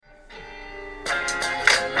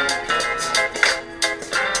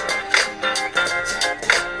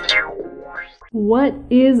What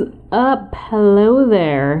is up? Hello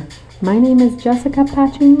there. My name is Jessica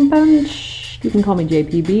Patching Bunch. You can call me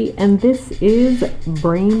JPB, and this is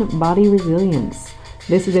Brain Body Resilience.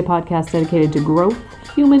 This is a podcast dedicated to growth,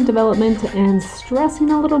 human development, and stressing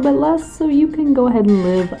a little bit less so you can go ahead and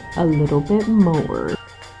live a little bit more.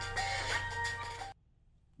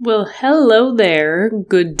 Well, hello there.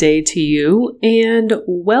 Good day to you, and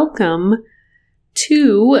welcome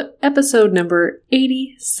to episode number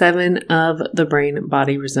 87 of the Brain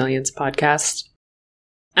Body Resilience podcast.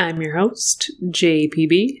 I'm your host,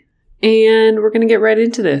 JPB, and we're going to get right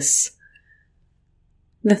into this.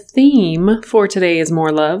 The theme for today is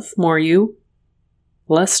more love, more you,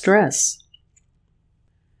 less stress.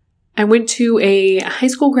 I went to a high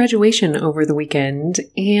school graduation over the weekend,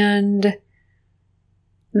 and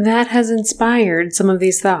that has inspired some of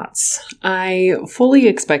these thoughts. I fully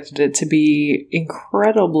expected it to be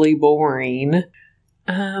incredibly boring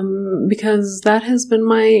because that has been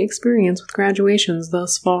my experience with graduations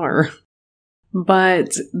thus far.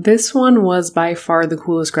 But this one was by far the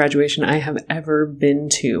coolest graduation I have ever been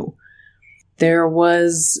to. There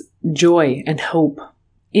was joy and hope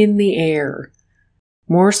in the air.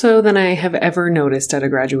 More so than I have ever noticed at a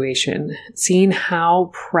graduation. Seeing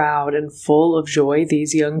how proud and full of joy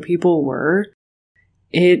these young people were,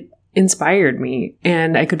 it inspired me,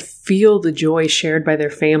 and I could feel the joy shared by their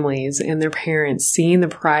families and their parents, seeing the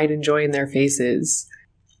pride and joy in their faces.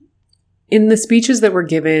 In the speeches that were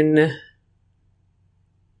given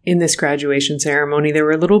in this graduation ceremony, they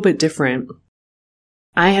were a little bit different.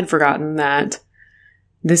 I had forgotten that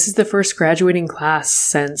this is the first graduating class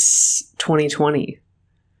since 2020.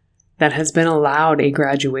 That has been allowed a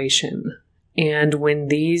graduation. And when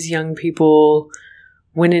these young people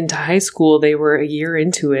went into high school, they were a year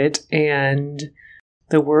into it and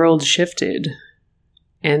the world shifted.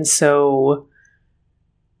 And so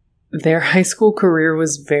their high school career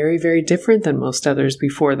was very, very different than most others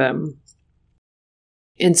before them.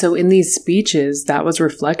 And so in these speeches, that was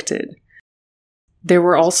reflected. There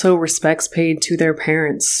were also respects paid to their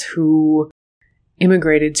parents who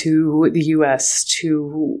immigrated to the U.S.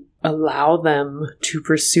 to allow them to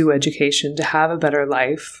pursue education, to have a better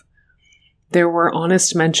life. There were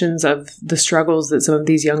honest mentions of the struggles that some of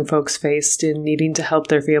these young folks faced in needing to help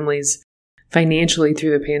their families financially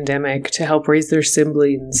through the pandemic, to help raise their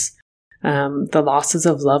siblings, the losses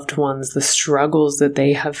of loved ones, the struggles that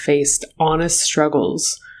they have faced, honest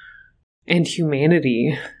struggles, and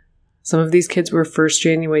humanity. Some of these kids were first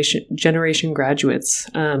generation graduates.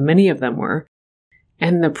 Many of them were.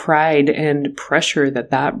 And the pride and pressure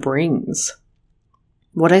that brings.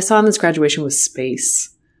 What I saw in this graduation was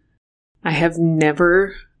space. I have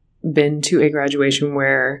never been to a graduation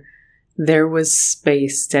where there was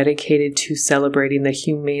space dedicated to celebrating the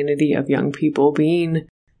humanity of young people being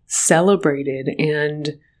celebrated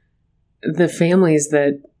and the families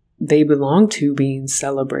that they belong to being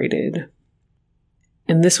celebrated.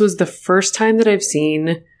 And this was the first time that I've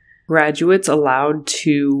seen graduates allowed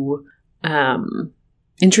to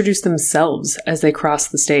introduce themselves as they cross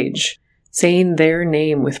the stage, saying their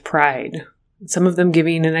name with pride. Some of them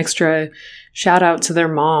giving an extra shout out to their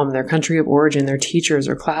mom, their country of origin, their teachers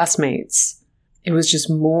or classmates. It was just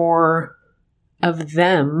more of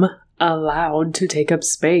them allowed to take up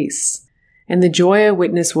space. And the joy I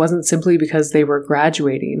witnessed wasn't simply because they were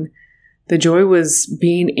graduating. The joy was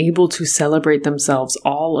being able to celebrate themselves,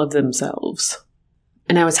 all of themselves.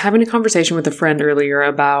 And I was having a conversation with a friend earlier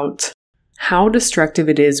about how destructive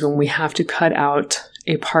it is when we have to cut out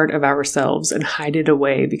a part of ourselves and hide it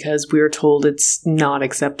away because we are told it's not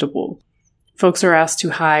acceptable. Folks are asked to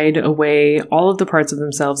hide away all of the parts of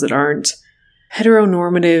themselves that aren't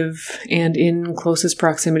heteronormative and in closest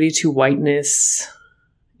proximity to whiteness,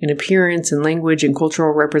 in appearance and language and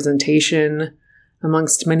cultural representation,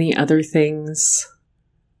 amongst many other things.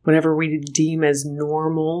 Whatever we deem as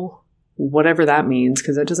normal, whatever that means,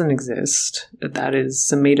 because that doesn't exist. That is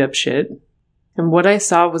some made-up shit. And what I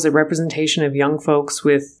saw was a representation of young folks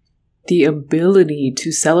with the ability to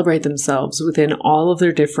celebrate themselves within all of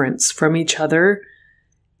their difference from each other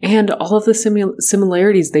and all of the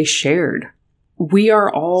similarities they shared. We are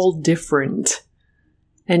all different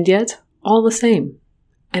and yet all the same.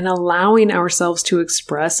 And allowing ourselves to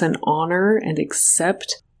express and honor and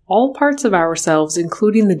accept all parts of ourselves,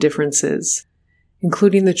 including the differences,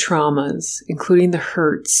 including the traumas, including the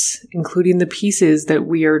hurts, including the pieces that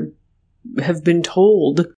we have been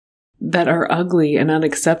told that are ugly and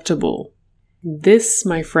unacceptable. This,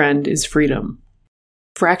 my friend, is freedom.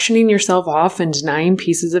 Fractioning yourself off and denying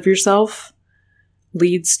pieces of yourself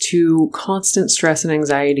leads to constant stress and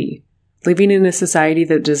anxiety. Living in a society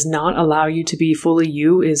that does not allow you to be fully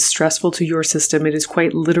you is stressful to your system. It is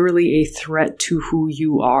quite literally a threat to who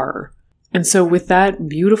you are. And so with that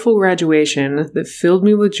beautiful graduation that filled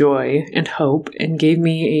me with joy and hope and gave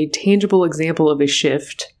me a tangible example of a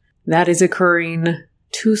shift that is occurring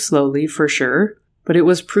too slowly for sure, but it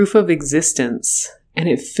was proof of existence and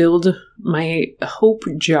it filled my hope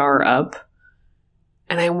jar up.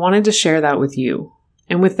 And I wanted to share that with you.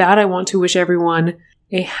 And with that, I want to wish everyone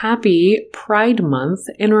a happy Pride Month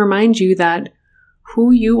and remind you that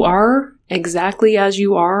who you are, exactly as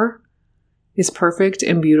you are, is perfect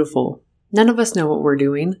and beautiful. None of us know what we're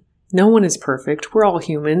doing. No one is perfect. We're all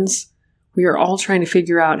humans. We are all trying to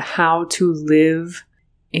figure out how to live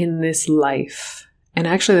in this life. And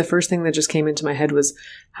actually, the first thing that just came into my head was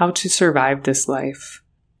how to survive this life,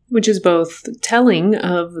 which is both telling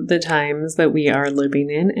of the times that we are living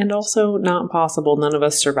in and also not possible. None of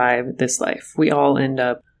us survive this life. We all end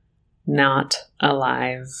up not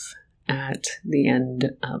alive at the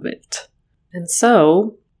end of it. And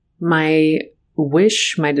so my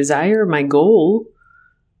wish, my desire, my goal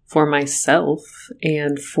for myself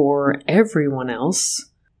and for everyone else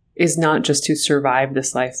is not just to survive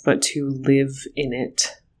this life, but to live in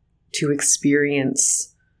it, to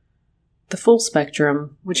experience the full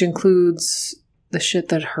spectrum, which includes the shit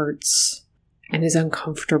that hurts and is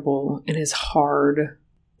uncomfortable and is hard.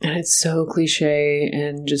 And it's so cliche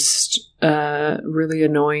and just really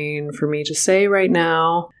annoying for me to say right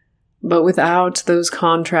now. But without those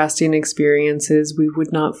contrasting experiences, we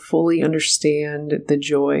would not fully understand the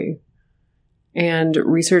joy. And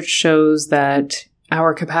research shows that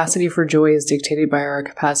our capacity for joy is dictated by our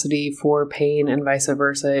capacity for pain and vice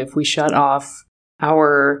versa. If we shut off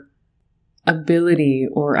our ability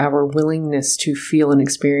or our willingness to feel and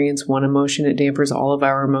experience one emotion, it dampers all of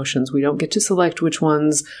our emotions. We don't get to select which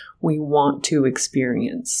ones we want to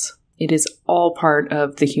experience. It is all part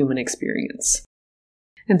of the human experience.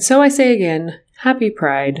 And so I say again, happy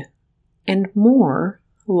Pride and more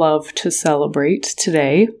love to celebrate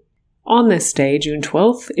today. On this day, June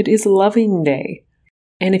 12th, it is Loving Day.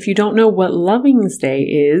 And if you don't know what Loving's Day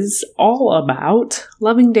is all about,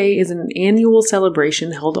 Loving Day is an annual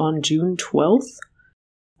celebration held on June 12th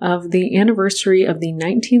of the anniversary of the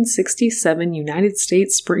 1967 United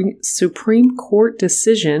States Supreme Court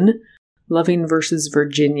decision, Loving versus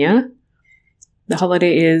Virginia. The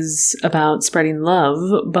holiday is about spreading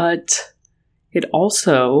love, but it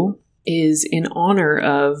also is in honor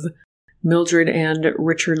of Mildred and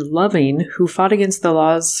Richard Loving, who fought against the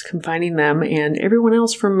laws confining them and everyone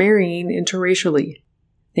else from marrying interracially.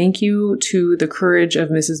 Thank you to the courage of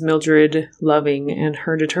Mrs. Mildred Loving and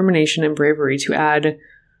her determination and bravery to add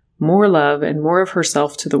more love and more of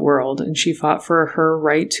herself to the world, and she fought for her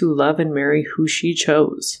right to love and marry who she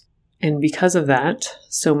chose. And because of that,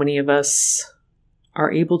 so many of us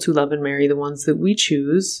are able to love and marry the ones that we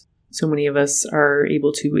choose. So many of us are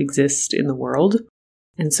able to exist in the world.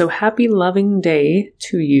 And so happy Loving Day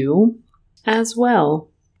to you as well.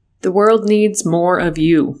 The world needs more of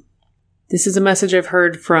you. This is a message I've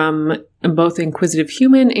heard from both Inquisitive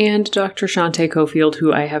Human and Dr. Shante Cofield,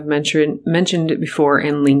 who I have mentioned before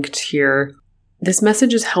and linked here. This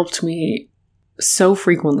message has helped me so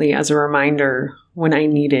frequently as a reminder when I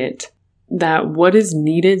need it, that what is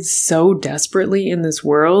needed so desperately in this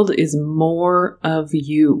world is more of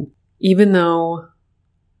you, even though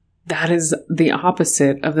that is the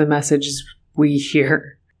opposite of the messages we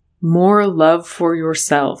hear. More love for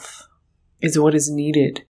yourself is what is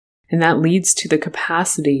needed. And that leads to the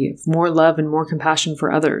capacity of more love and more compassion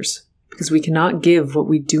for others, because we cannot give what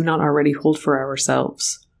we do not already hold for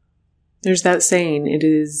ourselves. There's that saying, it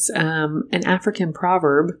is an African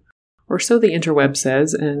proverb, or so the interweb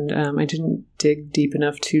says, and I didn't dig deep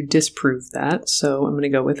enough to disprove that, so I'm going to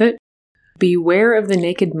go with it. Beware of the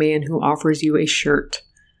naked man who offers you a shirt,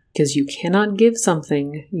 because you cannot give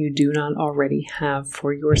something you do not already have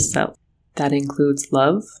for yourself. That includes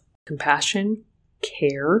love, compassion,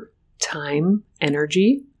 care, time,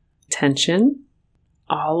 energy, attention,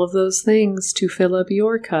 all of those things to fill up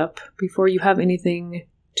your cup before you have anything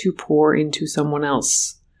to pour into someone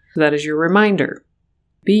else. So that is your reminder.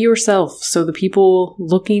 Be yourself so the people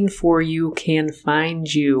looking for you can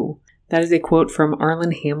find you. That is a quote from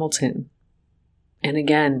Arlen Hamilton. And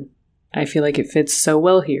again, I feel like it fits so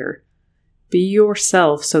well here. Be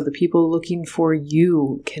yourself so the people looking for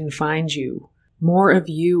you can find you. More of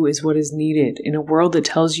you is what is needed in a world that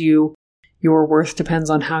tells you your worth depends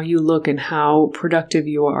on how you look and how productive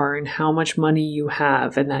you are and how much money you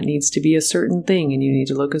have. And that needs to be a certain thing and you need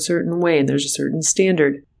to look a certain way and there's a certain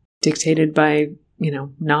standard dictated by,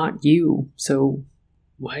 not you. So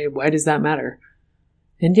why does that matter?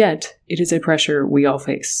 And yet, it is a pressure we all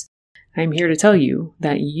face. I'm here to tell you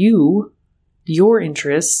that your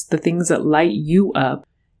interests, the things that light you up,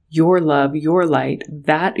 your love, your light,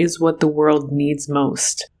 that is what the world needs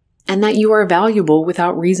most. And that you are valuable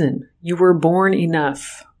without reason. You were born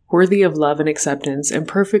enough, worthy of love and acceptance, and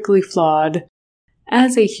perfectly flawed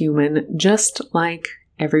as a human, just like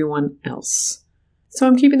everyone else. So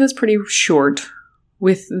I'm keeping this pretty short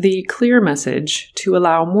with the clear message to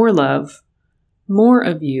allow more love, more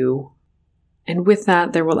of you, and with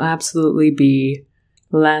that, there will absolutely be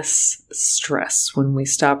less stress when we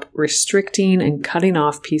stop restricting and cutting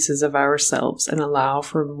off pieces of ourselves and allow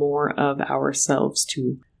for more of ourselves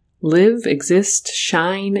to live, exist,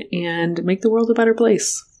 shine, and make the world a better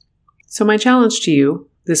place. So my challenge to you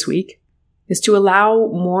this week is to allow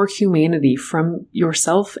more humanity from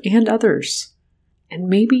yourself and others, and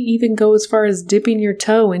maybe even go as far as dipping your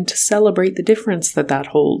toe in to celebrate the difference that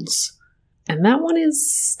holds. And that one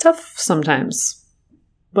is tough sometimes,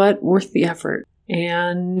 but worth the effort.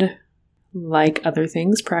 And like other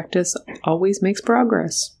things, practice always makes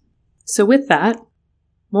progress. So with that,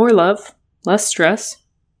 more love, less stress.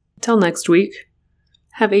 Until next week,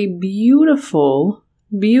 have a beautiful,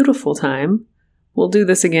 beautiful time. We'll do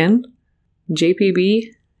this again. JPB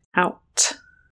out.